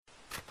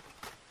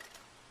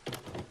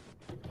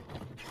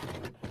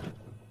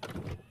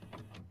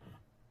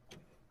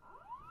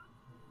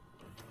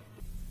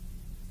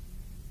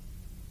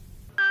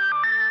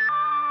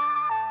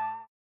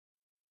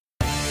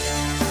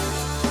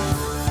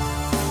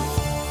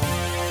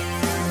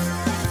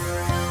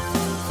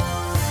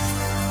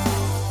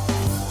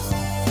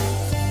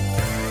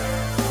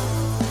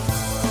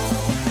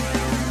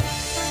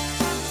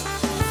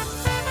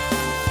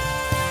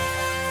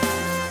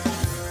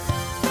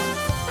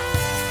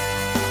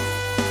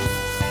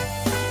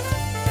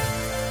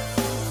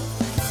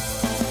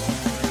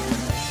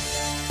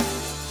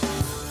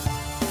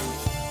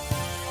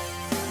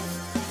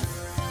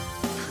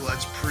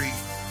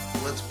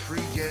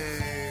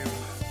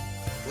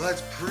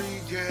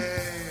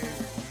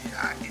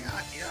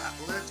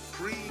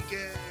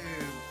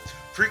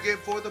pregame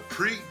for the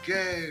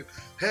pregame.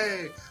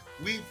 Hey,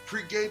 we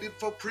pregated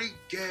for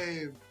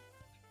pregame.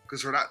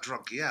 Because we're not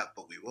drunk yet,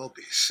 but we will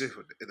be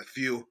soon in a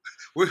few.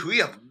 We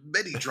have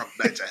many drunk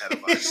nights ahead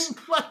of us.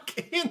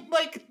 in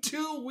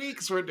 2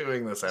 weeks we're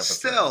doing this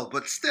episode.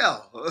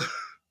 Still.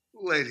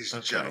 Ladies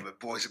and gentlemen,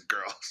 boys and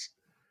girls.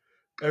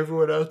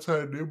 Everyone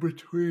outside in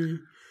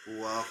between.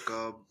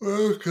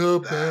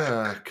 Welcome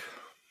back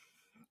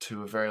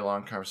to a very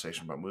long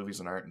conversation about movies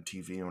and art and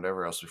TV and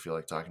whatever else we feel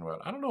like talking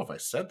about. I don't know if I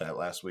said that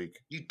last week.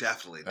 You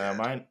definitely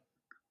did.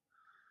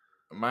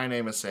 My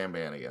name is Sam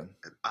Bannigan.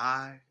 And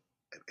I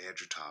am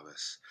Andrew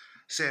Thomas.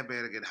 Sam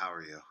Bannigan, how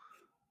are you?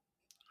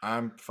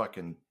 I'm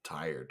fucking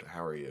tired.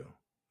 How are you?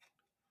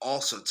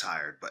 Also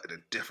tired, but in a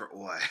different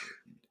way.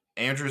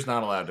 Andrew's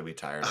not allowed to be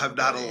tired. I'm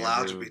not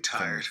allowed to be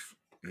tired.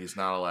 He's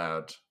not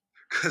allowed.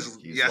 Because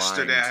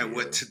yesterday I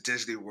went to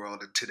Disney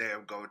World and today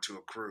I'm going to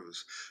a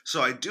cruise.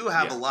 So I do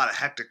have a lot of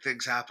hectic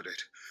things happening.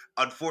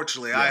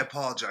 Unfortunately, I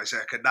apologize.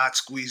 I could not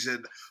squeeze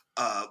in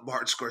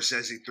Martin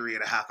Scorsese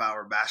 3.5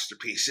 hour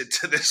masterpiece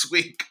into this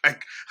week.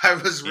 I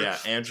was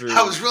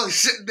really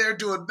sitting there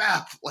doing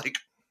math. Like,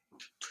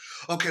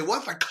 okay,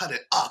 what if I cut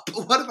it up?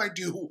 What if I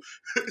do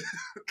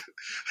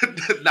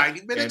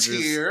 90 minutes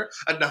here,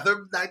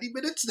 another 90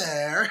 minutes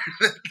there?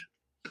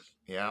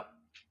 Yeah.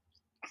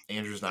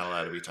 Andrew's not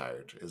allowed to be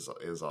tired is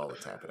all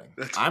that's happening.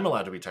 I'm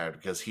allowed to be tired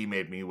because he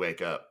made me wake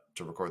up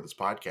to record this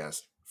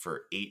podcast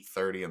for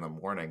 8:30 in the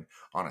morning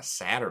on a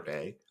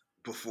Saturday.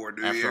 Before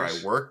New Year's. After I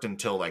worked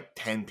until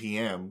 10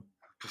 p.m.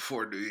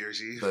 Before New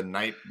Year's Eve.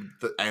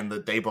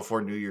 The day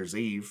before New Year's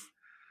Eve.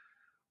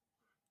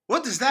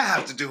 What does that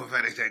have to do with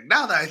anything?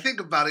 Now that I think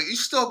about it,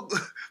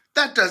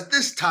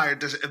 this tire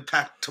doesn't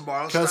impact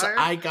tomorrow's tire. Because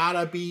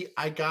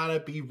I gotta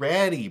be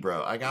ready,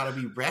 bro. I gotta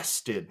be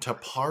rested to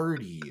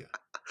party.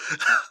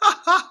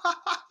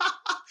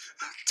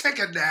 Take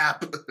a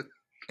nap.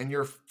 And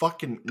you're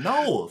fucking...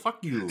 No,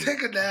 fuck you.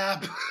 Take a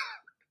nap.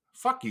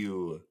 Fuck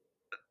you.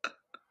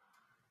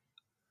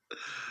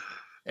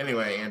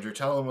 Anyway, Andrew,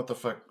 tell them what the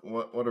fuck...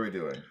 What are we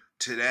doing?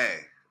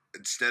 Today,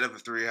 instead of a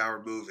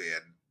 3-hour movie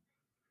and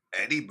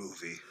any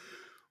movie,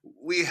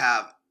 we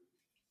have...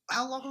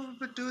 How long have we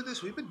been doing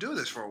this? We've been doing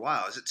this for a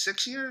while. Is it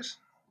 6 years?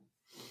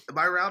 Am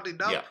I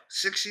rounding up? Yeah.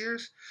 6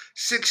 years?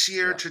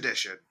 6-year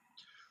tradition.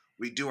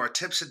 We do our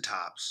tips and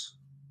tops.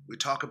 We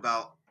talk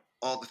about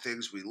all the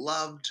things we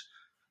loved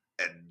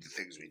and the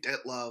things we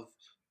didn't love.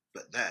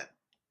 But then,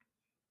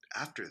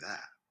 after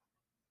that,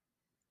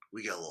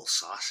 we get a little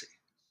saucy.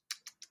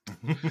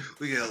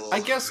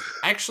 I guess,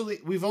 actually,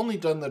 we've only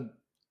done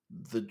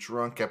the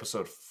drunk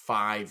episode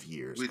 5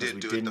 years. We didn't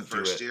do it the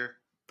first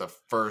year? The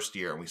first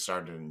year, and we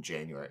started in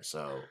January.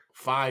 So,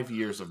 5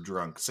 years of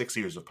drunk, 6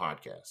 years of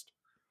podcast.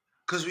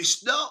 Because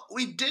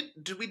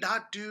did we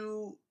not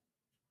do...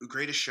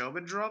 Greatest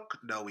Showman drunk?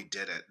 No, we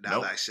didn't.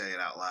 Now that I say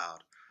it out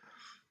loud.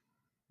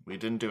 We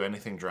didn't do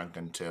anything drunk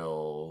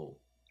until...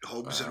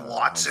 Holmes and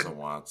Watson. Holmes and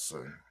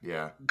Watson.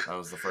 Yeah, that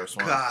was the first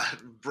one. God,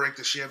 break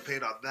the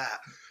champagne on that.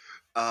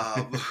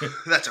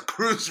 That's a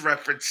cruise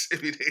reference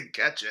if you didn't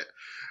catch it.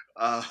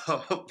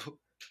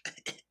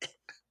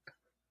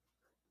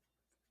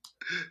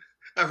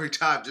 Every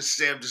time,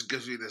 Sam just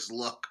gives me this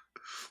look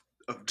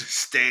of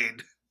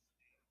disdain.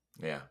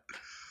 Yeah.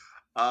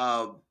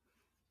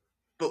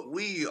 But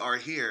we are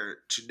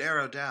here to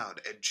narrow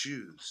down and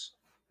choose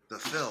the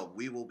film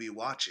we will be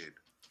watching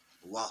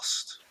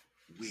whilst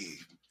we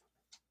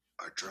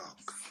are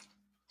drunk.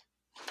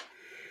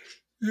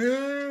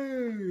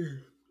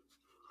 Yay!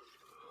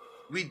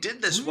 We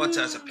did this once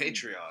as a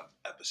Patreon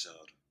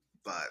episode,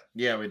 but...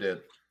 Yeah, we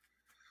did.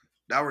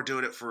 Now we're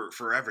doing it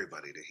for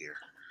everybody to hear.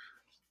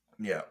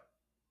 Yeah.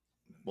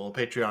 Well,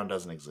 Patreon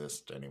doesn't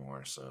exist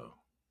anymore, so...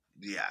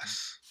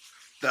 Yes.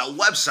 The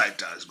website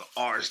does, but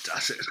ours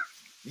doesn't.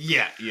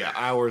 Yeah.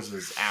 Ours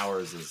is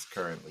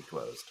currently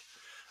closed.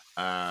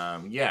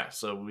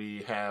 So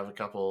we have a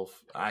couple.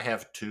 I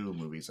have 2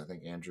 movies. I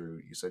think,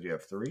 Andrew, you said you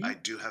have 3? I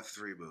do have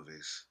 3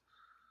 movies.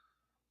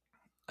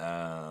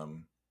 Yeah.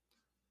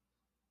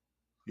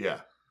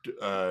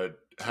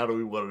 How do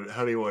you want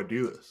to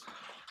do this?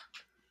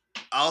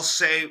 I'll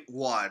say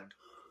one,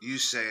 you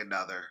say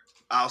another.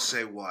 I'll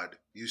say one,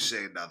 you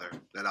say another,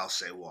 then I'll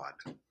say one.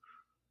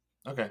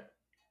 Okay.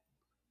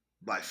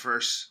 My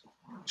first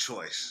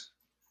choice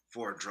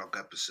for a drunk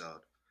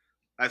episode.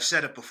 I've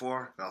said it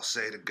before, and I'll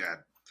say it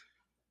again.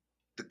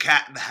 The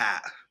Cat in the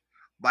Hat.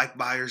 Mike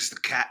Myers,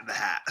 The Cat in the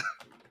Hat.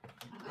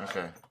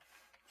 Okay.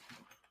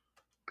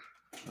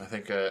 I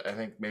think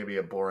maybe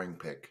a boring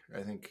pick.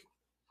 I think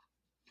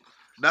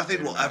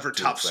nothing will ever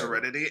top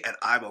Serenity, and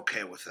I'm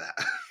okay with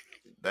that.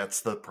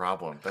 That's the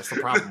problem. That's the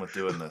problem with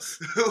doing this.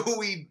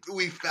 we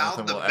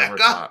found the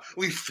Mecca.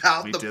 We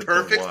found the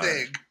perfect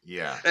thing.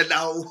 Yeah. And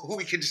now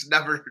we can just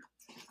never.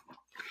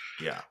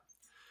 Yeah.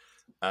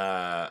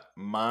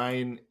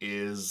 Mine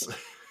is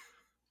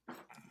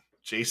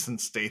Jason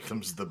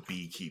Statham's The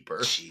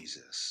Beekeeper.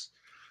 Jesus.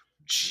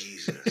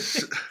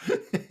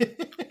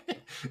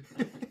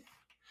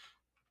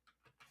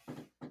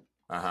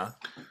 Uh-huh.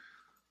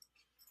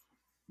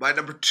 My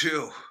number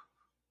 2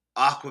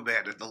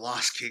 Aquaman and the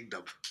Lost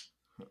Kingdom.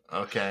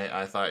 Okay,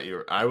 I thought you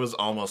were... I was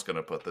almost going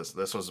to put this.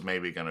 This was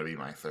maybe going to be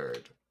my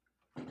third.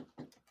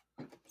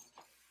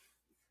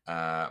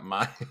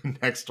 My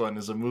next one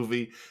is a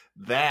movie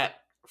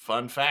that,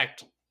 fun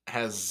fact,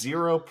 had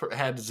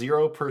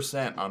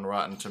 0% on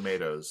Rotten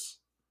Tomatoes.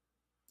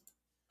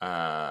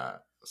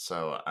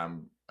 So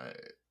I'm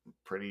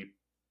pretty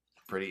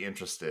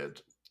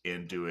interested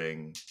in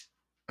doing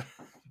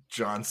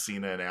John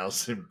Cena and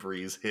Alison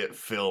Brie's hit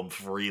film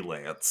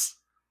Freelance.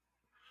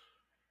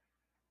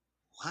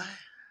 What?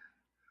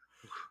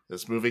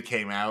 This movie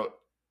came out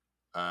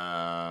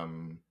a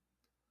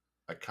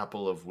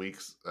couple of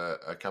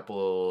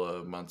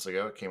months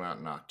ago. It came out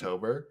in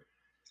October.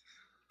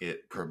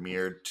 It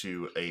premiered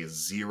to a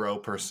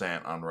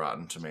 0% on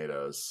Rotten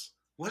Tomatoes.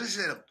 What is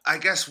it? I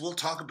guess we'll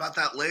talk about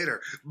that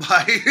later.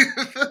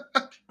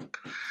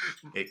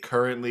 It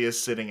currently is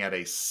sitting at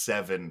a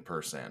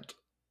 7%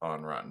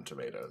 on Rotten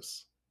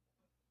Tomatoes.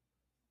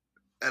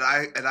 And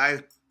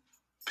I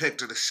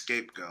picked a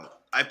scapegoat.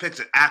 I picked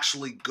an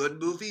actually good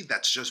movie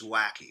that's just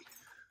wacky.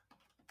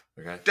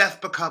 Okay.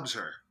 Death Becomes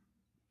Her.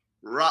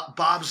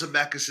 Bob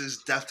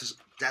Zemeckis' Death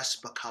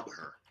Become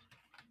Her.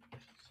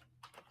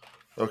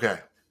 Okay.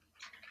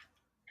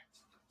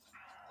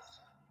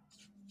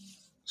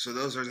 So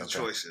those are the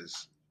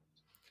choices.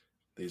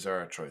 These are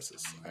our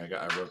choices. I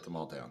wrote them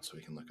all down so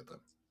we can look at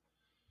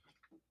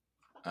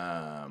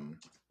them.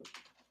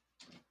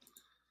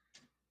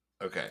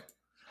 Okay.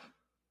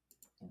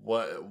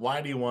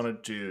 Why do you want to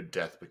do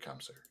Death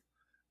Becomes Her?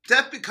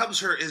 Death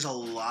Becomes Her is a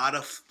lot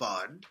of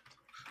fun.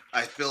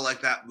 I feel like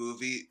that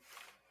movie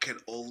can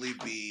only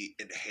be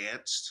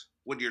enhanced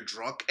when you're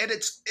drunk, and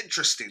it's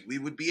interesting. We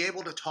would be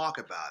able to talk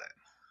about it.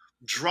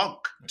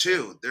 Drunk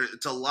too.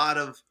 It's a lot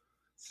of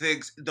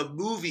things. The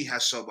movie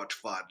has so much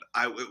fun.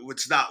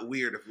 It's not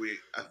weird if we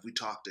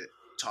talked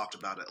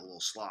about it a little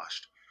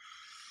sloshed.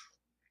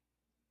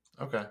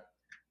 Okay.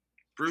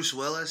 Bruce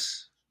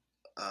Willis,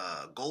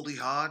 Goldie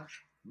Hawn,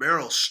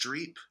 Meryl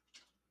Streep.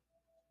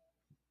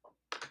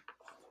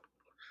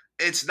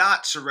 It's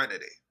not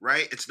Serenity,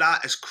 right? It's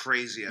not as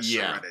crazy as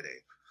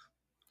Serenity.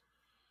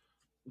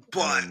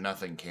 But I mean,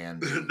 nothing can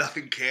be.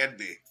 Nothing can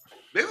be.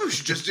 Maybe we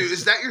should just do...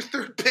 Is that your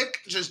third pick?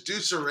 Just do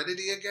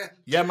Serenity again?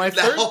 Yeah, my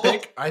third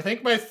pick... I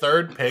think my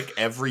third pick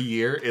every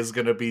year is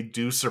going to be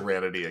do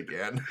Serenity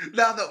again.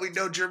 Now that we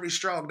know Jeremy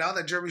Strong, now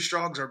that Jeremy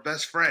Strong's our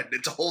best friend,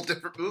 it's a whole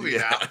different movie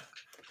now.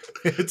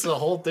 It's a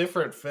whole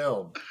different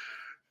film.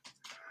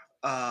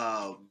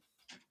 Dang.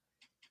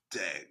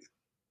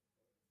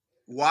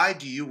 Why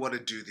do you want to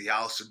do the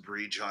Alison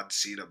Brie John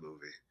Cena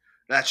movie?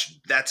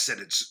 That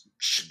sentence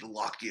should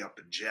lock you up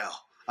in jail.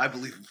 I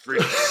believe in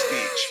freedom of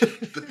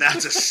speech, but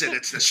that's a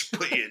sentence that should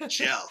put you in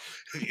jail,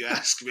 if you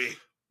ask me.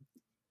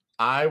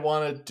 I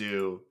want to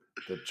do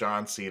the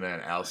John Cena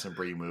and Alison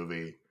Brie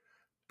movie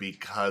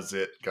because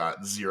it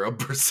got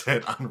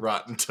 0% on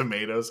Rotten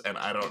Tomatoes, and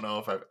I don't know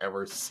if I've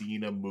ever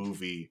seen a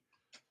movie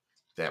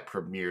that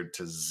premiered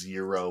to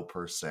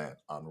 0%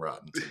 on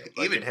Rotten Tomatoes.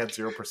 Like, it had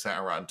 0%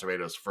 on Rotten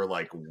Tomatoes for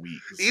like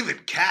weeks. Even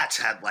Cats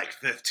had like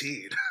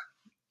 15.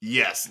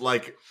 Yes,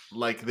 like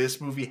this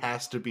movie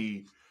has to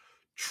be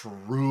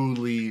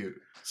truly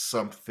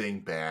something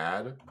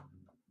bad.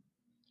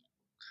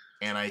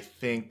 And I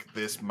think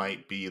this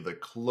might be the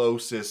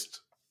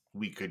closest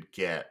we could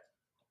get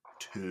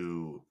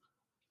to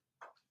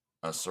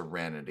a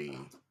Serenity.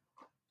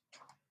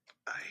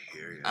 I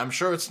hear you. I'm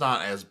sure it's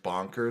not as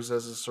bonkers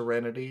as a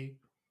Serenity,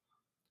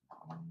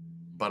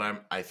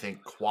 but I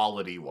think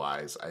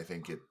quality-wise, I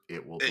think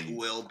it will be. It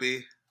will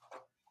be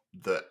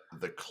the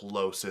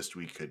closest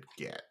we could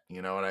get.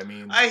 You know what I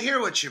mean? I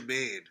hear what you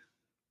mean.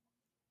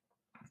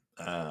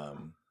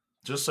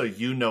 Just so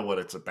you know what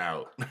it's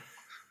about.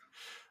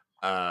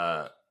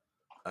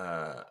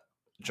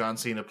 John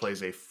Cena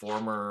plays a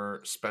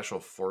former special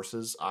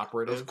forces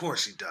operative. Of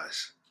course he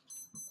does.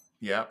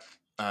 Yep.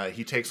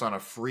 He takes on a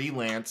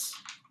freelance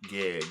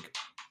gig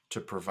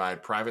to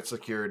provide private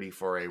security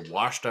for a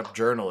washed-up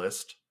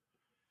journalist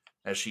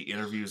as she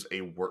interviews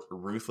a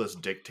ruthless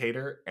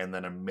dictator, and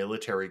then a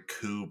military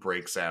coup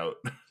breaks out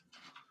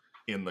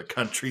in the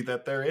country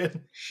that they're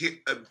in.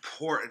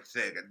 Important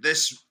thing, and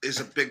this is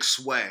a big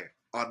sway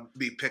on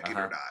me picking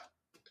or not.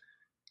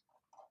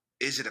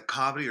 Is it a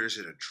comedy or is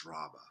it a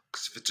drama?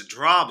 Because if it's a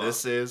drama...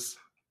 This is...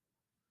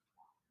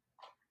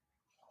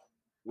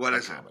 What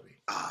is comedy.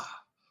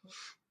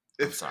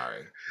 It? I'm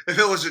sorry. If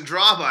it was a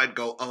drama, I'd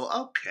go,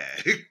 oh,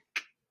 okay.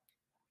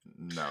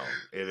 No,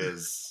 it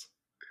is...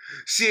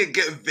 See it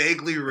get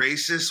vaguely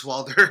racist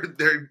while there's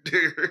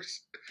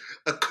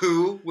a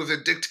coup with a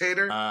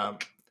dictator.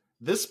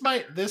 This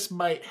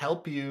might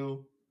help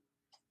you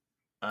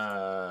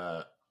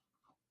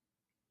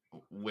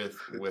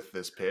with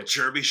this pitch.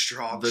 Jeremy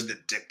Strong's the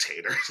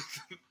dictator.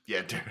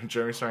 Yeah,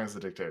 Jeremy Strong's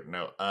the dictator.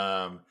 No,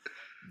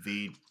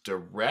 the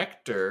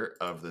director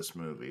of this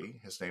movie,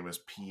 his name is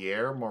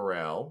Pierre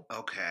Morel.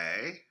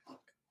 Okay.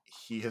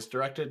 He has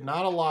directed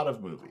not a lot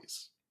of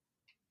movies.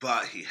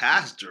 But he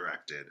has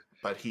directed.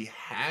 But he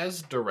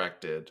has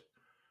directed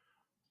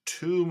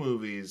 2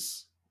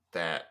 movies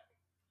that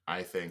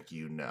I think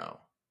you know.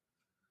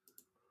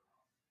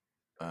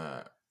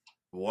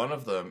 One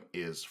of them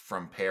is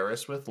From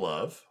Paris with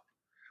Love.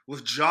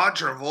 With John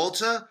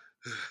Travolta?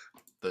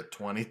 The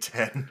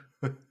 2010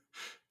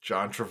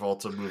 John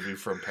Travolta movie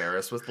From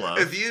Paris with Love.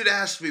 If you'd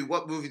asked me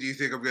what movie do you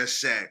think I'm going to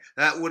say,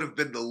 that would have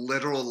been the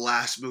literal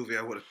last movie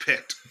I would have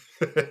picked.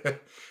 The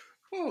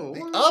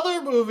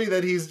other movie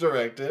that he's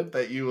directed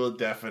that you will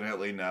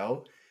definitely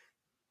know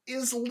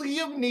is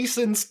Liam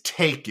Neeson's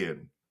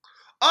Taken.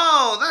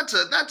 Oh, that's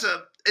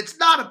a it's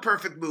not a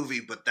perfect movie,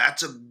 but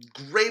that's a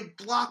great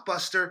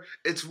blockbuster.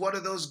 It's one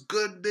of those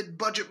good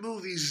mid-budget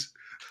movies.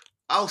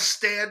 I'll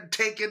stand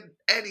Taken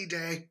any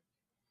day.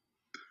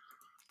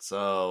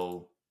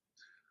 So,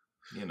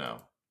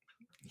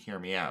 hear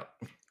me out.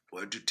 Why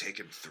don't you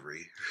Taken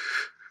 3?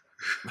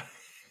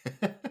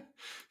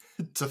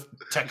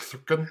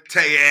 Tech-thurken?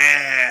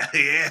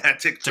 Yeah,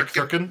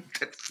 Tech-thurken?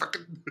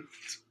 Tech-thurken.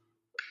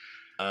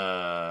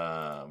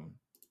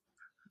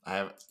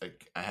 I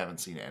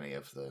haven't seen any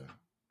of the...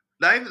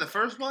 Not even the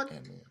first one?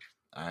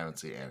 I haven't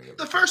seen any of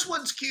the first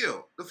one's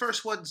cute. The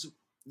first one's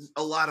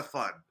a lot of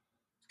fun.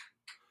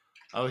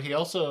 Oh, he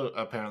also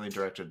apparently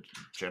directed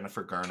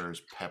Jennifer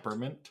Garner's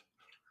Peppermint.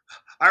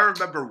 I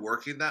remember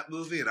working that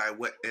movie, and I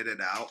went in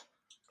and out.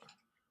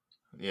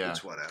 Yeah,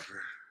 it's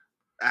whatever.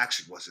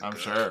 Action wasn't. I'm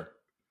good. sure,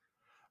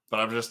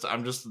 but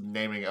I'm just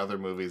naming other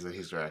movies that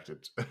he's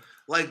directed.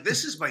 Like,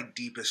 this is my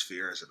deepest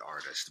fear as an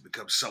artist, to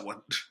become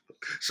someone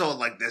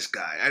like this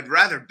guy. I'd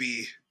rather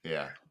be.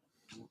 Yeah.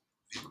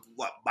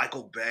 What,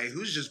 Michael Bay?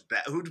 Who's just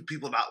bad? Who do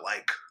people not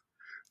like?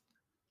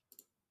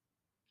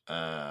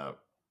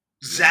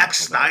 Zack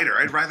Snyder.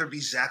 I'd rather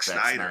be Zack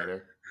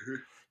Snyder.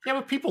 Yeah,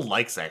 but people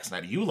like Zack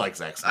Snyder. You like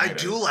Zack Snyder. I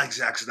do like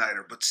Zack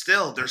Snyder, but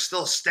still, there's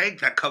still a stank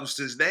that comes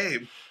to his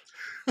name.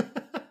 Yeah,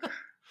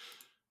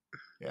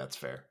 that's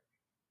fair.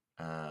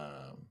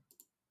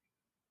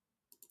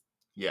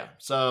 Yeah,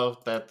 so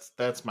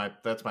that's my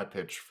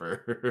pitch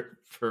for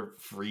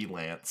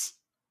Freelance.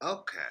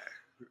 Okay.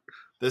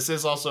 This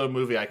is also a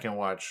movie I can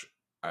watch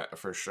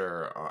for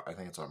sure. I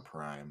think it's on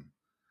Prime.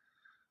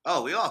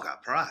 Oh, we all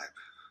got Prime.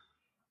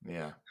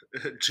 Yeah.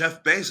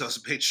 Jeff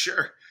Bezos made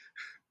sure.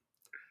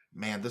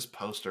 Man, this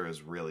poster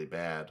is really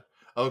bad.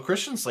 Oh,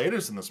 Christian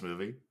Slater's in this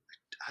movie.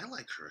 I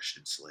like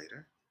Christian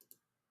Slater.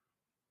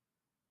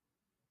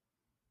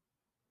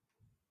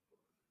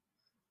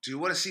 Do you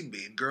want to see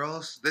Mean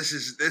Girls? This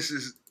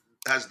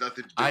has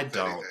nothing to do with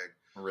anything.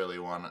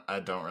 I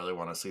don't really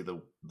want to see the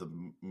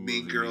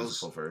Mean Girls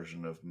musical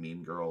version of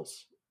Mean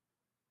Girls.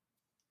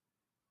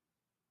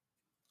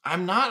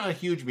 I'm not a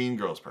huge Mean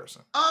Girls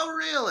person. Oh,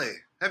 really?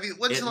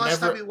 When's the last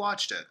time you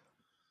watched it?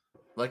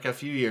 Like a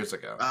few years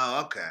ago.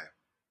 Oh, okay.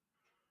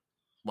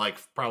 Like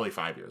probably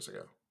 5 years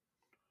ago.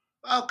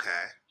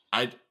 Okay.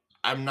 I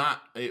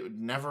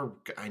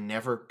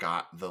never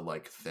got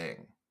the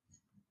thing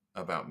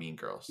about Mean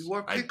Girls. You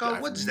wore pink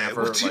on Wednesday.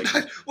 Never,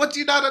 what do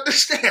you not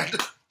understand?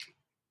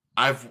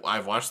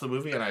 I've watched the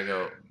movie and I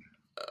go,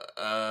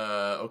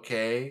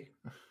 okay,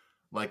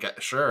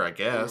 sure, I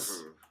guess,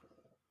 Mm-hmm.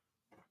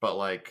 but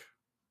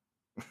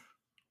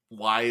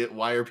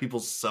why are people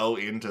so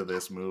into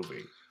this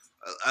movie?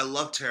 I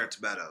love Terrence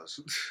Meadows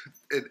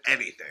in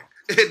anything.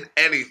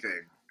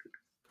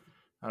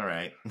 All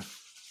right.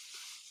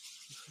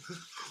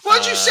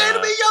 What'd you say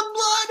to me, young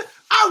blood?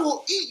 I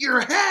will eat your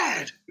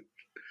head.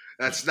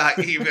 That's not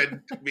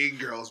even Mean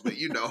Girls, but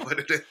you know what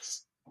it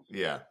is.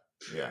 Yeah.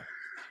 Yeah,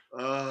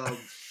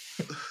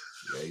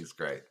 he's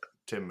great.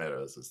 Tim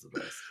Meadows is the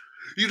best.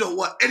 You don't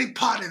want any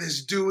part of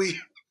this, do we?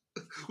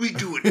 We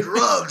doing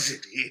drugs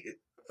in here.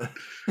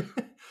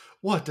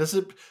 What does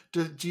it?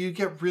 Do you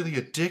get really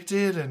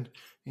addicted and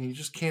you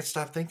just can't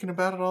stop thinking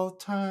about it all the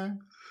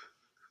time?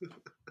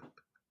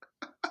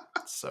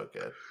 It's so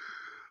good.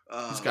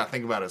 He's got to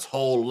think about his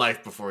whole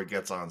life before he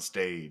gets on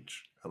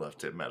stage. I love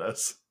Tim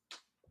Meadows.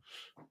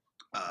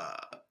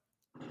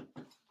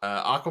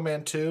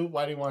 Aquaman 2?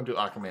 Why do you want to do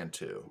Aquaman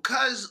 2?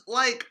 Because,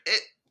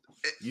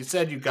 you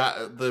said you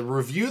got... The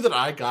review that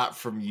I got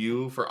from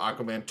you for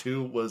Aquaman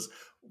 2 was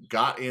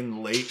got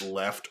in late,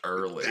 left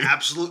early.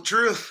 Absolute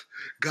truth.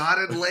 Got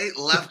in late,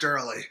 left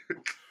early.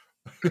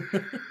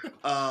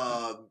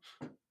 And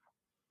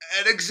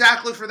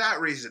exactly for that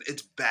reason.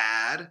 It's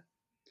bad.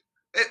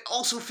 It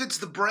also fits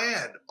the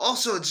brand.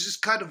 Also, it's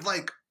just kind of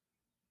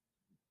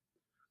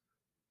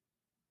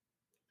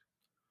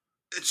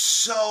it's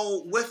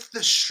so, with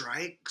the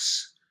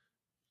strikes,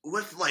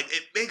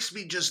 it makes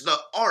me just the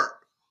art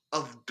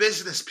of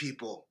business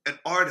people and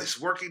artists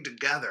working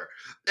together.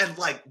 And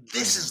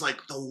this is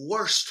the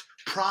worst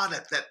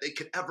product that they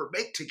could ever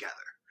make together.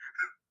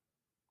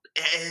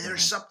 And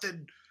there's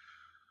something,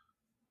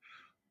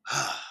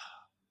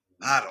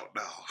 I don't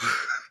know.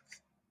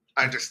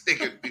 I just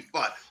think it'd be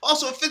fun.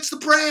 Also, it fits the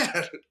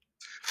brand.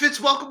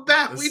 Fitz, welcome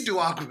back. We do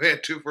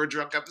Aquaman 2 for a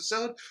drunk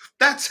episode.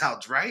 That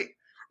sounds right.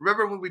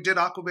 Remember when we did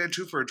Aquaman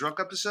 2 for a drunk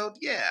episode?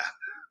 Yeah.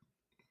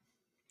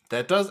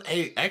 That does.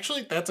 Hey,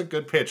 actually, that's a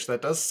good pitch.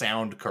 That does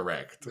sound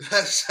correct.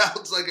 That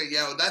sounds like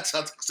that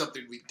sounds like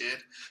something we did.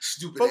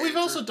 Stupid. But we've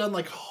also done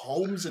like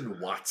Holmes and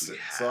Watson,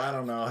 so I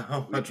don't know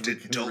how much we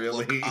can Don't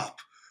really. Look Up.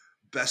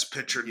 Best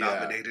Picture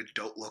nominated.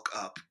 Don't Look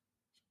Up.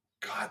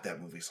 God,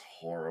 that movie's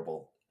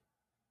horrible.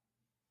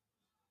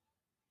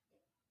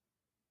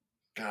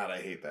 God,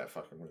 I hate that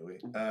fucking movie.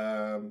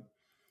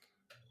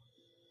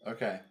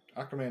 Okay,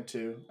 Aquaman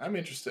 2. I'm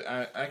interested.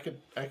 I could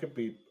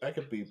be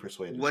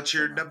persuaded. What's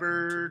your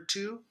number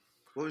 2?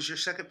 What was your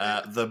second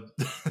pick?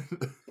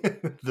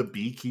 The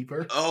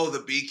Beekeeper. Oh,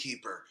 The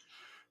Beekeeper.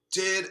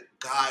 Did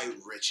Guy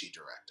Ritchie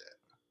direct it?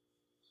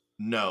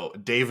 No,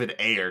 David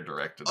Ayer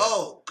directed it.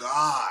 Oh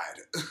God.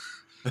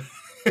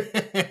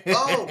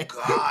 Oh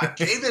God,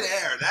 David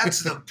Ayer.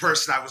 That's the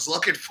person I was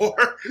looking for.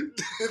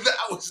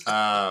 That was.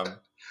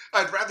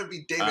 I'd rather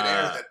be David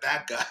Ayer than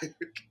that guy.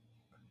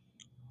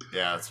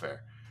 Yeah, that's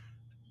fair.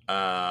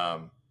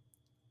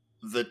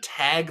 The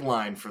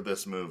tagline for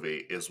this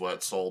movie is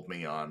what sold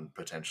me on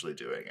potentially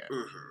doing it.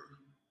 Mm-hmm.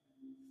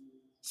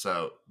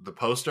 So the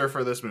poster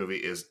for this movie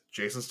is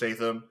Jason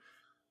Statham.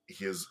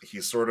 He's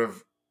sort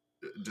of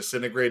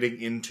disintegrating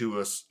into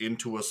a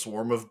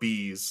swarm of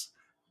bees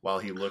while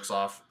he looks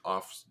off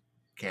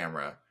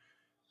camera.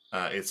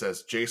 It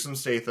says Jason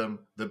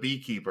Statham, the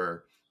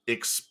Beekeeper,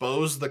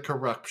 expose the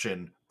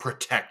corruption,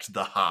 protect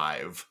the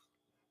hive.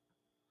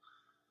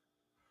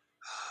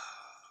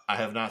 I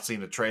have not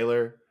seen a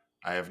trailer.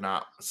 I have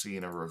not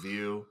seen a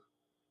review.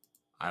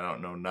 I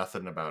don't know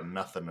nothing about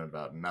that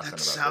this movie.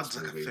 Sounds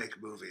like a fake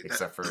movie.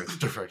 Except for it's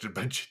directed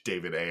by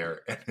David Ayer,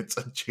 and it's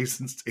a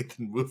Jason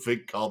Statham movie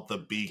called The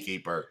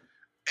Beekeeper.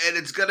 And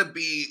it's going to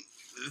be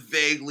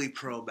vaguely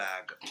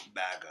pro-MAGA.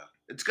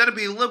 It's going to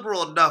be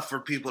liberal enough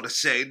for people to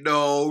say,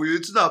 no,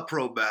 it's not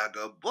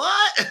pro-MAGA,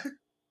 but...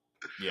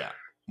 Yeah.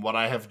 What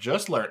I have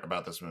just learned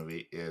about this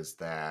movie is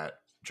that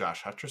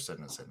Josh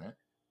Hutcherson is in it.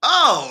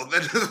 Oh!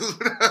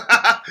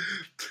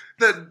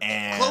 Then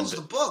and close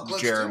the book.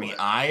 Let's Jeremy do it.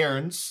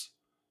 Irons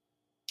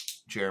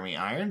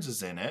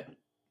is in it.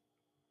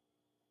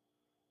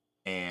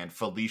 And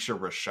Felicia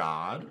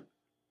Rashad.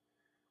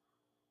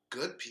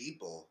 Good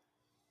people.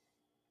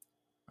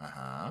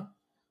 Uh-huh.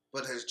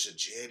 But it's a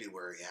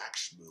January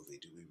action movie.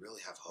 Do we really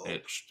have hope?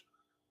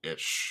 It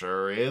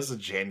sure is a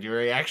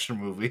January action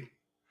movie.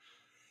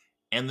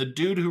 And the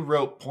dude who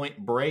wrote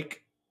Point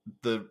Break,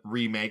 the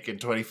remake in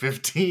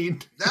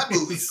 2015. That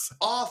movie's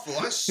awful.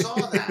 I saw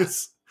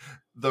that.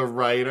 The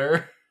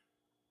writer.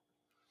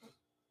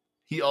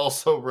 He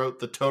also wrote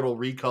the Total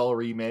Recall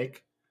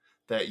remake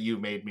that you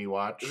made me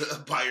watch.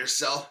 By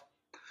yourself?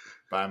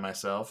 By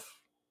myself.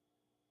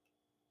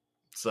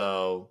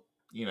 So,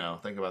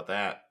 think about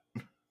that.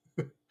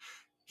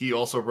 He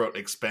also wrote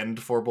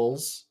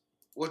Expendables,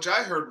 which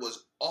I heard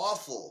was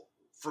awful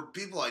for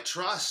people I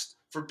trust,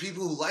 for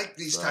people who like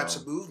these types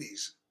of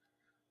movies.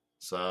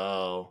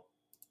 So,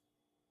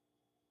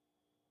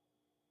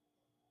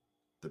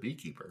 The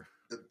Beekeeper.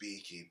 The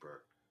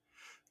Beekeeper.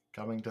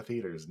 Coming to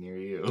theaters near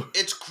you.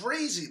 It's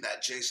crazy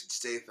that Jason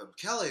Statham,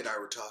 Kelly and I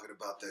were talking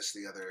about this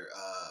the other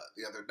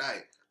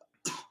night,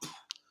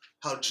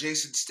 how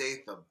Jason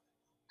Statham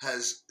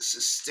has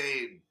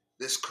sustained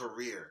this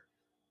career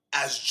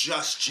as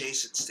just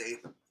Jason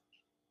Statham.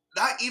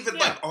 Not even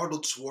like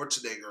Arnold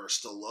Schwarzenegger or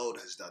Stallone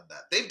has done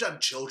that. They've done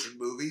children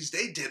movies.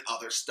 They did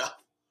other stuff.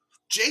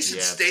 Jason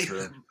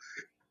Statham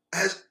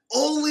has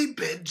only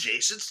been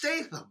Jason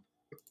Statham.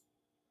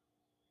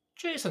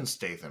 Jason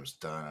Statham's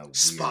done a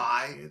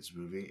Spy weird kids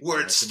movie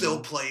where it's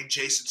still playing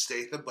Jason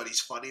Statham, but he's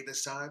funny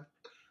this time.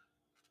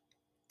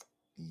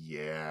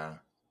 Yeah.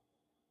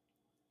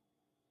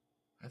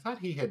 I thought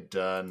he had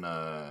done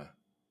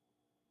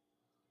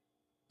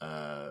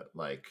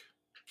like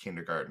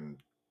kindergarten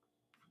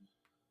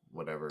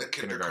whatever, the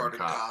kindergarten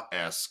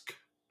cop-esque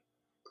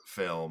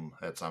film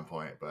at some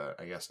point, but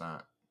I guess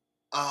not.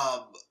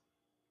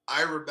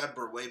 I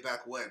remember way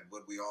back when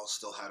we all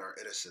still had our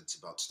innocence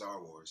about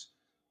Star Wars.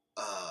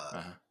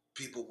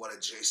 People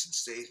wanted Jason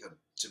Statham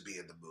to be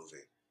in the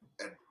movie.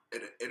 And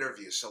in an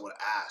interview, someone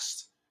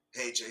asked,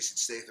 hey, Jason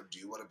Statham, do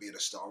you want to be in a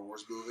Star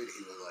Wars movie? And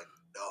he was like,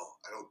 no,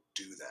 I don't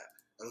do that.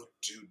 I don't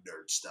do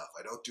nerd stuff.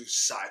 I don't do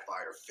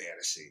sci-fi or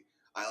fantasy.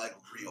 I like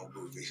real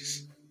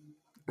movies.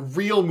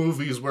 Real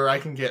movies where I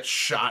can get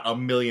shot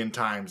 1,000,000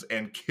 times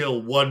and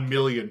kill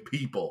 1,000,000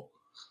 people.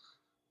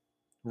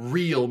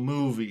 Real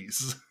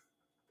movies.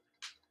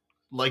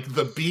 Like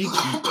The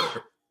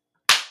Beekeeper.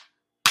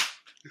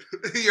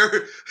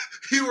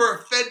 You were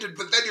offended,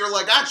 but then you're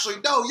like, actually,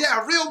 no,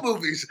 yeah, real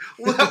movies.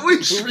 What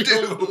we should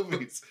real do.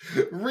 Movies.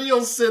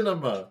 Real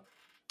cinema.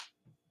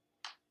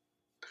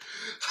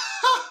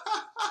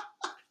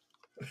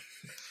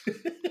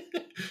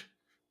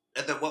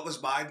 And then what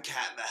was mine?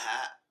 Cat in the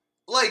Hat.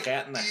 Like,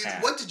 Cat in the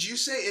Hat. What did you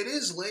say? It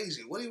is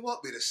lazy. What do you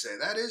want me to say?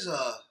 That is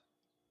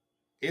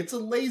It's a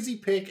lazy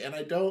pick, and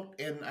I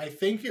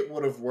think it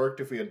would have worked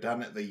if we had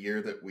done it the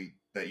year that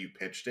you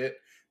pitched it,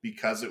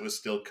 because it was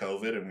still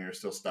COVID and we were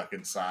still stuck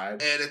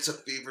inside. And it's a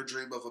fever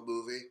dream of a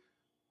movie.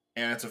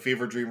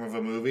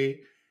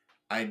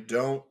 I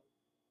don't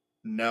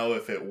know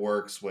if it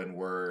works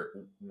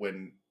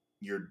when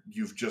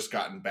you've just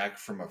gotten back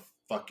from a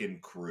fucking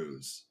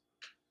cruise.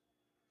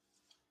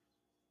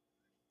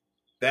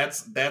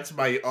 That's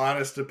my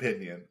honest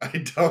opinion.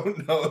 I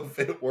don't know if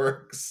it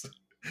works.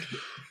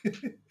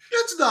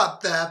 It's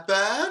not that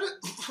bad.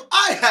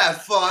 I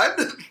have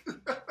fun.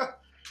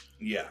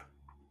 Yeah.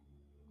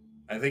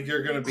 I think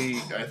you're gonna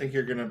be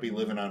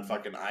living on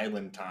fucking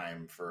island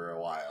time for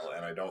a while,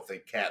 and I don't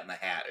think Cat in the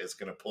Hat is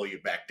gonna pull you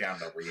back down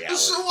to reality.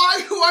 So why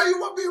you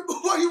want me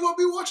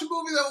to watch a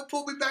movie that will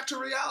pull me back to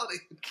reality?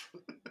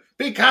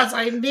 Because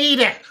I need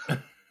it.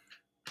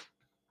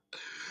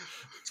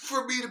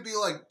 For me to be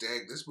like,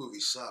 dang, this movie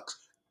sucks.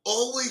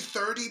 Only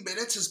 30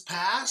 minutes has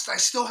passed? I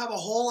still have a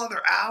whole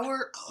other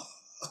hour?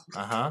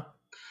 Uh-huh.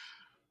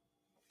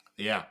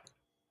 Yeah.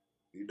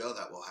 You know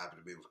that will happen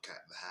to me with Cat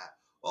in the Hat.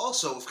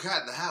 Also, with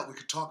Cat in the Hat, we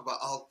could talk about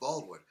Alec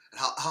Baldwin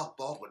and how Alec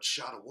Baldwin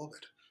shot a woman.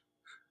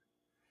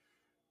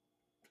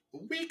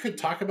 We could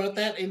talk about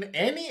that in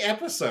any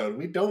episode.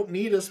 We don't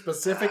need a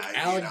specific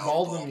Alec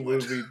Baldwin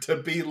movie to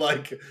be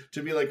like,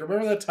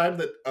 remember that time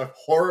that a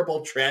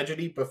horrible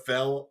tragedy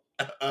befell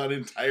an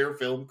entire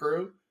film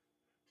crew?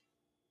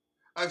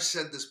 I've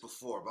said this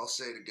before, but I'll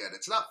say it again.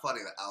 It's not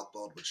funny that Alec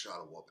Baldwin shot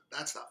a woman.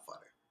 That's not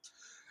funny.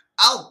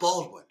 Alec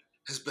Baldwin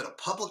has been a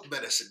public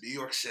menace in New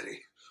York City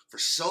for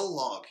so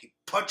long. He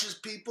punches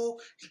people.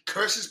 He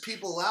curses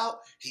people out.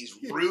 He's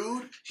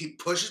rude. He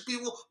pushes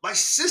people. My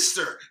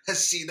sister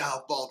has seen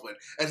Alec Baldwin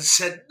and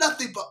said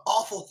nothing but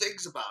awful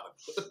things about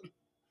him.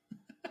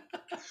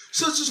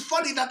 So it's just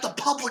funny that the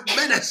public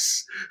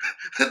menace,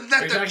 that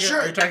the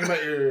jerk.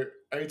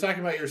 Are you talking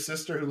about your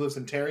sister who lives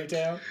in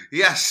Tarrytown?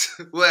 Yes.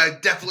 Well, I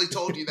definitely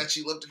told you that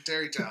she lived in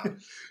Tarrytown.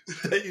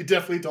 That you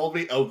definitely told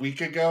me a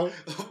week ago?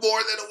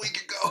 More than a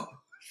week ago.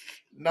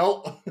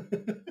 Nope.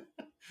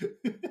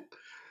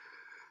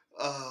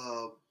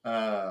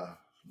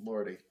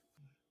 Lordy.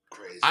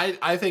 Crazy.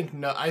 I think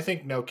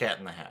no Cat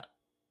in the Hat.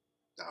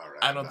 All right.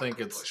 I don't think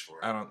it's.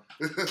 I don't.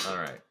 All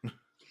right.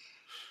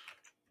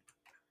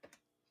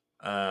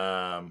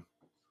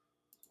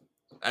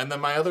 And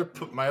then my other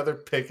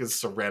pick is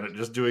Serenity.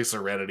 Just doing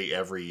Serenity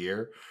every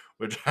year,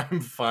 which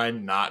I'm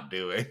fine not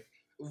doing.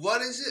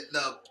 What is it?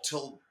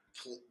 Till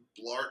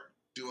Blart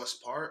do us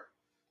part.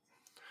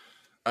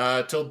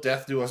 Till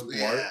death do us part.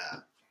 Yeah.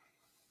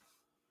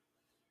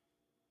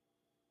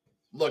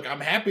 Look, I'm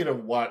happy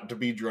to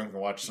be drunk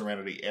and watch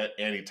Serenity at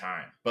any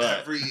time, but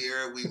every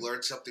year we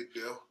learn something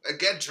new.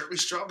 Again, Jeremy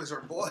Strong is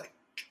our boy.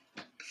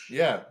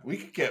 Yeah, we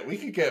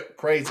could get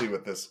crazy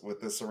with this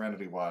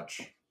Serenity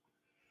watch.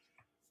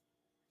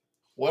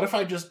 What if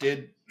I just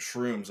did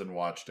shrooms and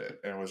watched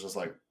it and was just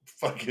like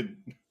fucking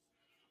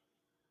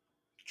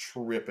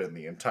tripping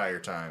the entire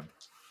time?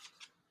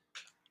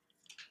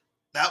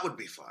 That would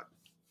be fun.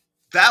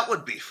 That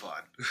would be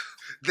fun.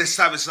 This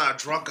time it's not a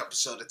drunk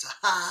episode, it's a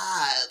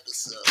high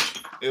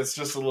episode. It's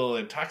just a little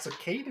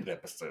intoxicated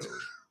episode.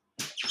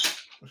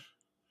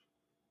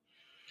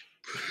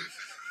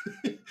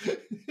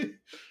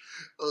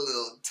 A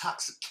little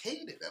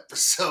intoxicated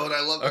episode.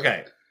 I love it.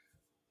 Okay.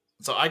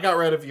 So I got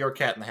rid of your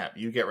Cat in the Hat.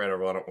 You get rid of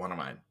one of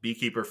mine.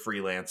 Beekeeper,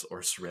 Freelance,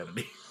 or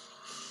Serenity.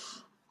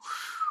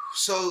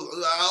 So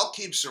I'll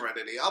keep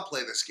Serenity. I'll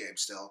play this game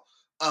still.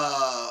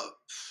 I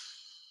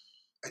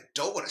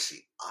don't want to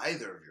see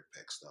either of your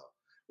picks, though.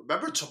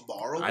 Remember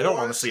Tomorrow Wars? I don't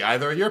want to see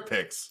either of your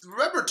picks.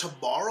 Remember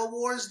Tomorrow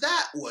Wars?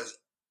 That was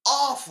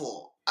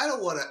awful. I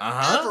don't want to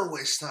ever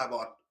waste time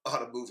on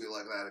a movie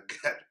like that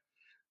again.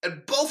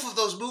 And both of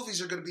those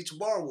movies are going to be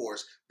Tomorrow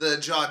Wars. The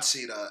John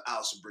Cena,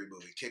 Alison Brie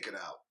movie, Kick It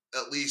Out.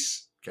 At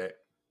least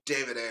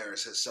David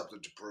Ayers has something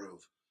to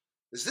prove.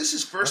 Is this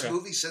his first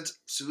movie since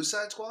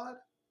Suicide Squad?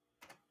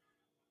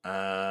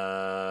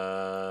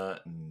 No.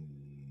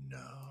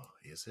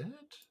 Is it?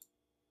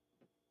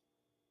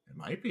 It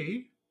might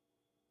be.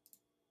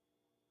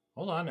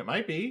 Hold on, it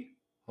might be.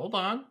 Hold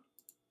on.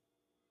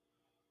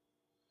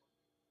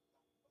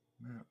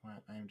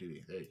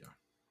 IMDb. There you go.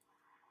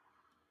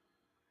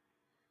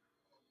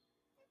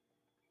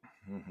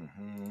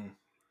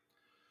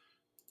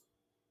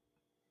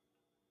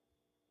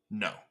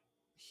 No.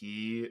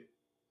 He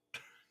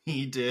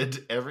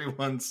did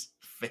everyone's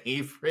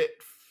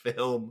favorite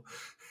film.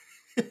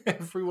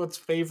 Everyone's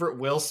favorite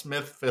Will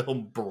Smith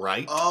film,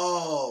 Bright.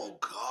 Oh,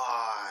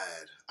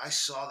 God. I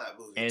saw that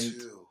movie,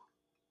 too.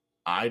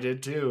 I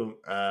did, too.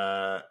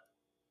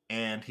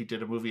 And he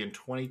did a movie in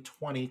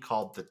 2020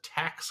 called The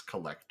Tax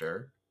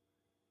Collector.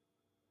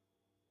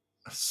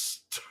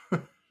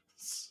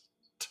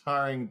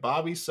 Starring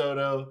Bobby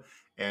Soto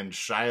and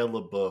Shia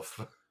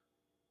LaBeouf.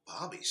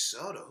 Bobby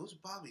Soto? Who's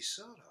Bobby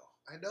Soto?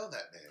 I know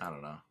that name. I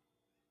don't know.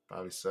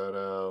 Bobby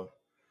Soto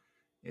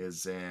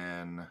is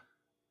in...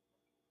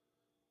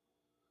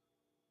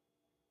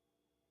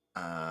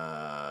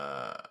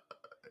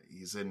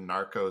 he's in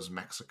Narcos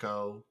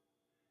Mexico.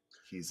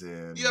 He's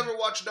in... You ever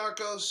watch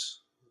Narcos?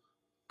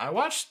 I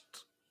watched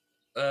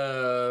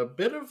a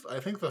bit of, I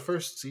think, the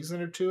first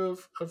season or two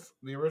of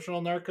the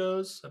original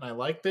Narcos, and I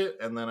liked it,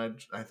 and then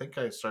I think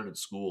I started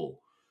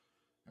school,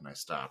 and I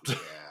stopped. Yeah.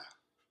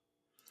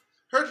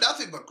 Heard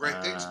nothing but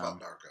great things about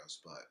Narcos,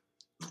 but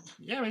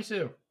yeah, me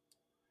too.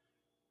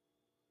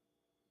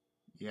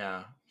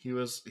 Yeah,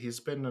 he's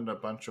been in a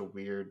bunch of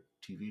weird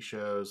TV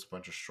shows, a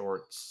bunch of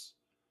shorts.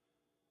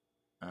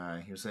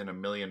 He was in A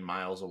Million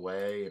Miles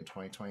Away in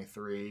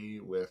 2023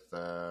 with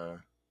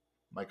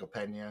Michael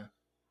Pena.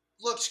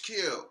 Looks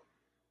cute.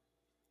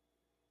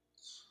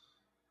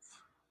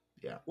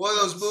 Yeah. One of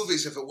those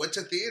movies, if it went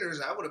to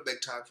theaters, I would have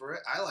made time for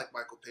it. I like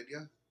Michael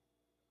Pena.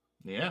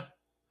 Yeah.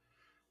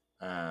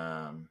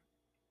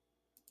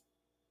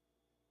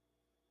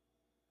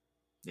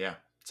 Yeah.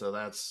 So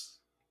that's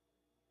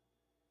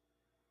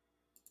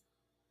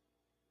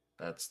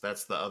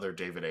the other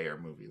David Ayer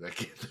movie that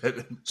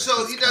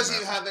so he doesn't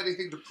even have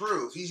anything to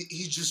prove.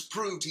 He just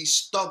proved he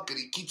stunk and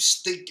he keeps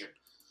stinking.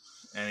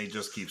 And he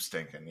just keeps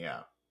stinking,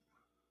 yeah.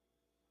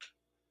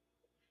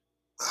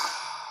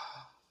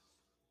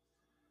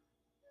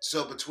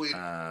 So between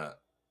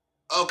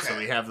okay. So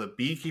we have The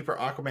Beekeeper,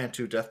 Aquaman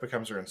 2, Death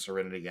Becomes Her, and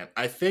Serenity again.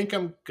 I think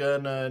I'm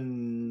gonna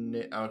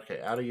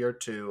okay, out of your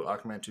two,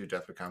 Aquaman 2,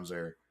 Death Becomes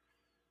Her.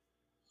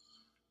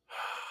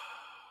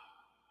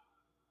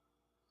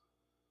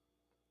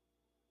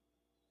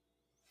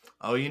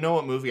 Oh, you know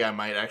what movie I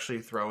might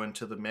actually throw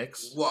into the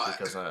mix? What?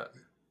 Because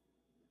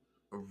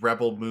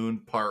Rebel Moon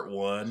Part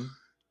 1.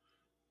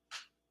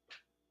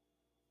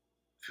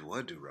 If you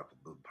want to do Rebel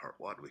Moon Part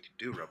 1, we can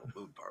do Rebel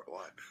Moon Part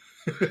 1.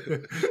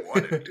 If you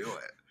want to do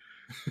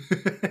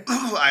it.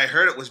 I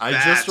heard it was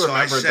bad, so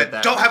I said,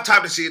 don't have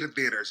time to see it in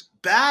theaters.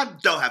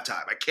 Bad? Don't have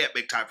time. I can't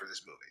make time for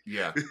this movie.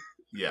 Yeah.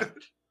 Yeah.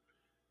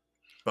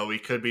 But we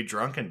could be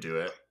drunk and do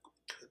it.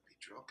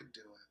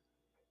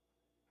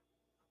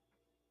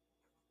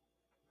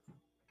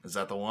 Is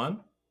that the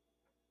one?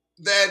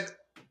 Then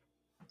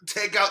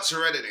take out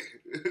Serenity.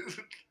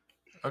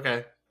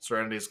 Okay.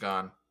 Serenity's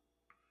gone.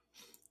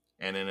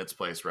 And in its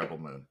place, Rebel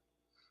Moon.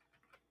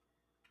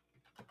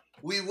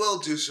 We will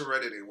do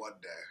Serenity one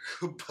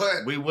day.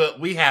 But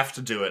we have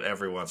to do it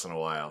every once in a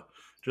while.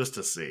 Just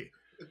to see.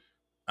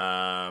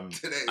 I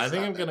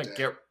think I'm gonna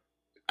get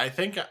I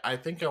think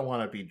I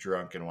want to be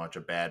drunk and watch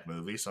a bad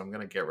movie, so I'm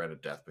gonna get rid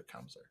of Death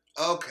Becomes Her.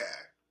 Okay.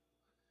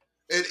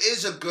 It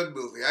is a good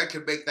movie. I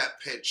can make that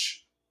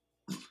pitch.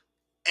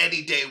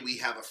 Any day we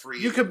have a free...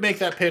 You could make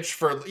that pitch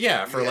for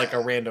like a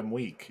random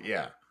week.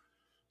 Yeah.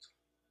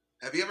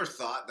 Have you ever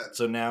thought that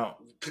so now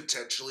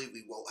potentially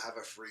we won't have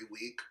a free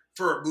week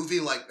for a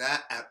movie like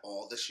that at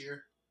all this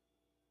year?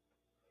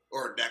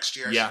 Or next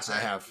year, I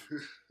have.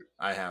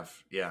 I have,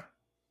 yeah.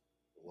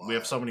 Wow. We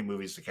have so many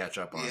movies to catch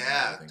up on.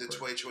 Yeah, the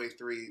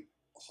 2023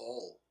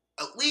 whole.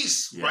 At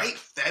least, right?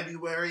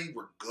 February,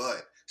 we're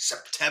good.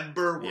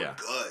 September, we're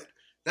good.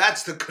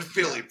 That's the good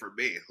feeling for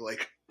me.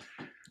 Like...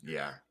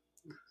 Yeah.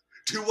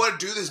 Do you want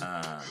to do this?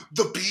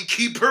 The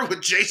Beekeeper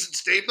with Jason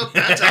Statham?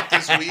 That's out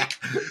this week.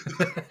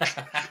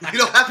 We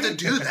don't have to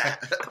do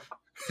that.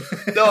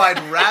 No, I'd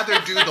rather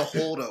do The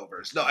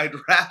Holdovers. No, I'd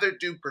rather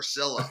do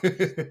Priscilla.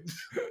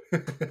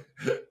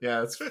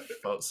 Yeah, it's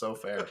so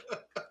fair.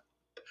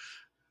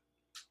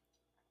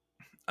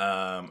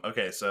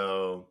 Okay,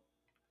 so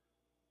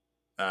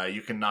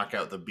you can knock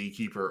out The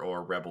Beekeeper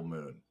or Rebel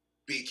Moon.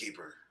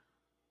 Beekeeper.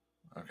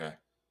 Okay.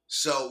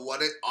 So,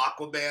 what it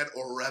Aquaman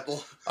or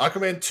Rebel?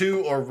 Aquaman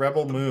 2 or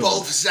Rebel Moon?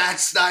 Both Zack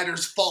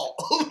Snyder's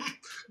fault.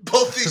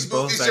 Both these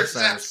movies are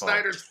Zack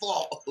Snyder's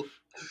fault.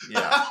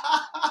 Yeah.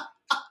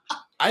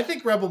 I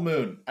think Rebel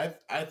Moon.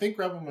 I think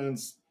Rebel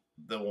Moon's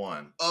the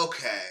one.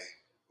 Okay.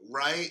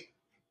 Right?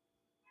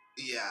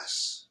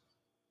 Yes.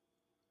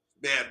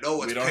 Man, no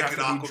one's picking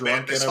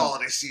Aquaman this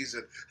holiday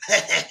season.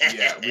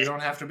 Yeah, we don't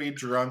have to be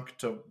drunk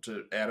to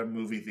at a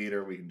movie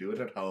theater. We can do it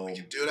at home. We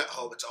can do it at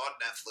home. It's on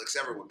Netflix.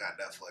 Everyone got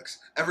Netflix.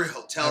 Every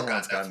hotel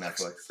got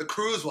Netflix. The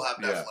cruise will have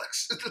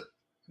Netflix.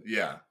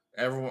 Yeah.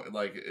 Everyone,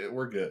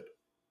 we're good.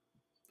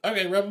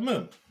 Okay, Rebel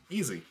Moon.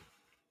 Easy.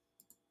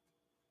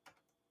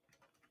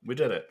 We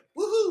did it.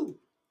 Woohoo!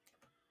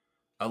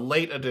 A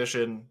late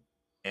edition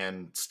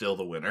and still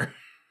the winner.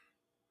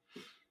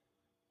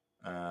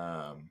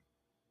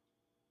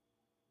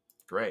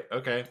 Great.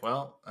 Okay.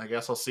 Well, I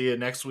guess I'll see you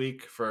next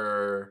week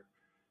for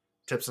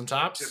Tips and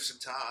Tops. Tips and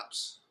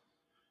Tops.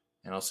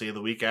 And I'll see you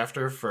the week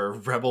after for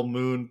Rebel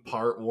Moon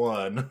Part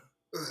 1.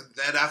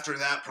 Then after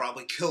that,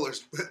 probably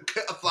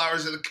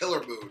Flowers in a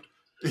Killer Moon.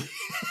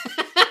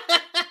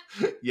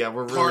 Yeah,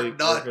 we're really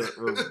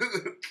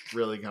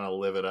gonna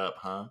live it up,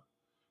 huh?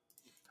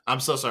 I'm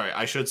so sorry.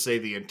 I should say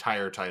the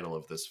entire title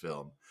of this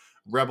film.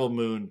 Rebel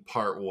Moon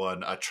Part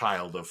 1, A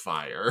Child of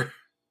Fire.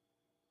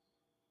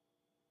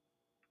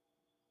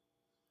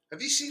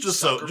 Have you seen just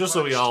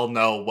so we all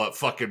know what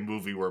fucking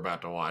movie we're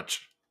about to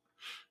watch?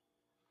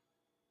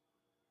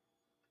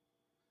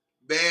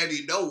 Man,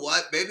 you know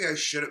what? Maybe I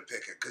shouldn't pick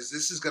it because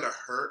this is gonna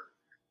hurt.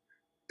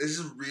 This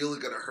is really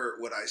gonna hurt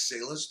when I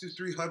say let's do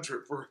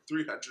 300 for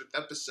 300th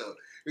episode.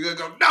 You're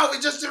gonna go, no, we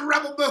just did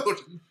Rebel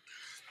Moon.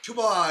 Come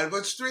on,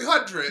 what's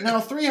 300? Now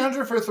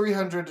 300 for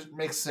 300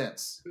 makes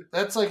sense.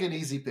 That's like an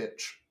easy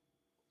pitch.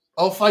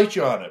 I'll fight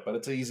you on it, but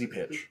it's an easy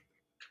pitch.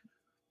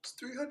 It's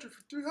 300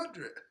 for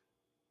 300.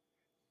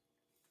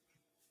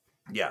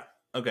 Yeah.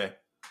 Okay.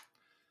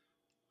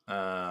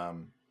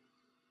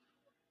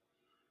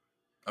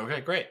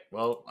 Okay, great.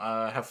 Well,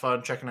 have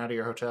fun checking out of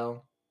your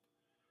hotel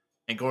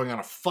and going on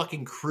a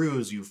fucking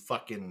cruise, you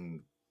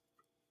fucking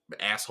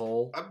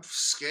asshole. I'm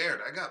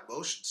scared. I got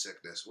motion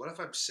sickness. What if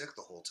I'm sick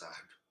the whole time?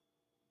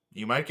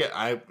 You might get.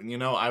 I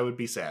would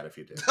be sad if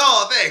you did.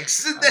 Oh,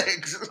 thanks.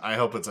 Thanks. I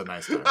hope it's a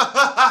nice time.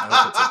 I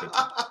hope it's a good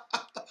time.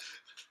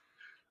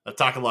 I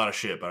talk a lot of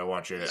shit, but I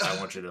want you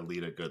to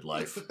lead a good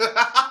life.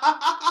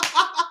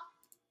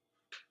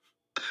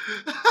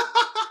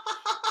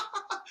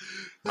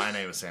 My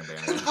name is Sam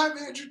Bannon. And I'm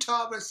Andrew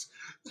Thomas.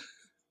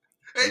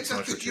 Ain't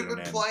that the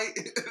human plight?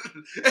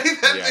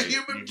 Ain't that the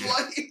human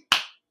plight?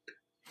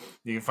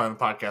 You can find the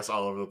podcast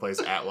all over the place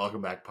at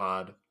Welcome Back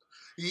Pod.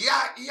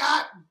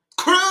 Yacht,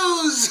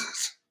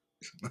 cruise!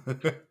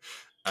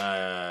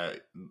 Our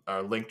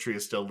link tree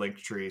is still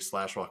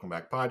linktree/Welcome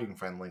Back Pod. You can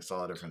find links to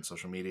all the different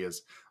social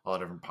medias, all the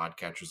different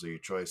podcatchers of your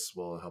choice.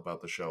 Will help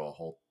out the show a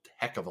whole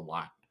heck of a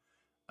lot.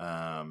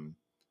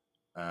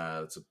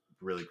 It's a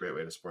really great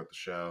way to support the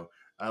show.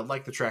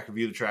 Like the track,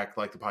 review the track,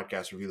 like the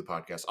podcast, review the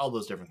podcast, all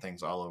those different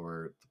things all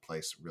over the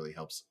place really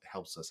helps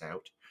us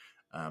out.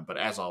 But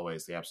as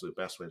always, the absolute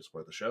best way to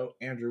support the show,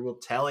 Andrew will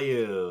tell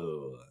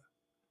you.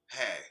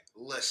 Hey,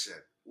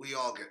 listen, we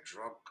all get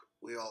drunk.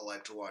 We all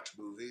like to watch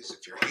movies.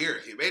 If you're here,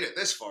 if you made it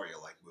this far,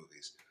 you like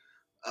movies.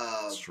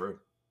 It's true.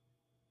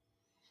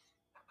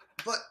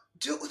 But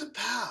do it with a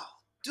pal.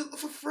 Do it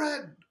with a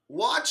friend.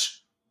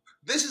 Watch.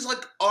 This is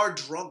like our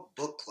drunk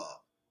book club.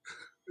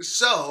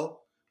 So,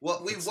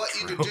 what we want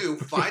you to do,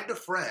 find a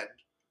friend,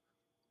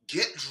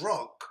 get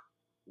drunk,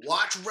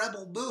 watch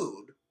Rebel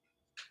Moon,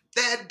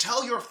 then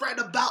tell your friend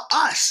about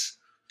us.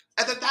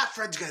 And then that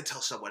friend's going to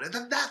tell someone. And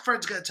then that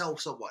friend's going to tell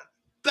someone.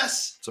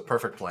 Best It's a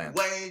perfect plan.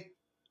 Way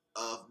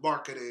of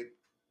marketing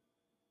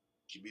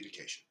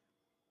communication.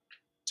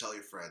 Tell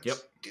your friends. Yep.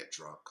 Get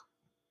drunk.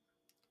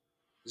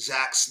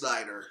 Zack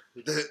Snyder.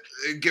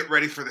 Get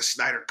ready for the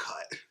Snyder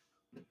cut.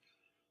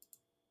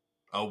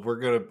 We're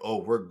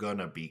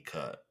gonna be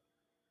cut.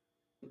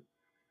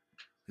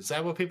 Is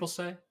that what people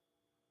say?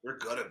 We're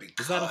gonna be cut.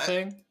 Is that a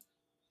thing?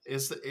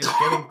 Is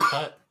getting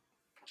cut?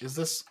 Is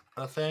this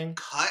a thing?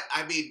 Cut?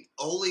 I mean,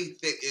 only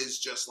thing is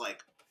just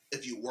like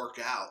if you work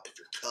out, if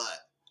you're cut.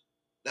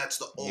 That's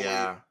the only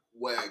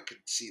way I could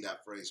see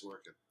that phrase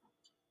working.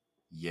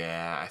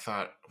 Yeah, I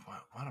thought,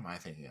 what am I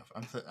thinking of?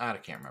 I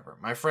can't remember.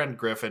 My friend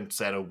Griffin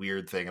said a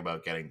weird thing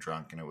about getting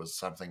drunk, and it was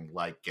something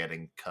like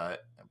getting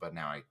cut, but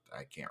now I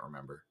can't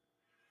remember.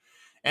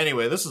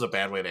 Anyway, this is a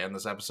bad way to end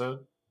this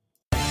episode.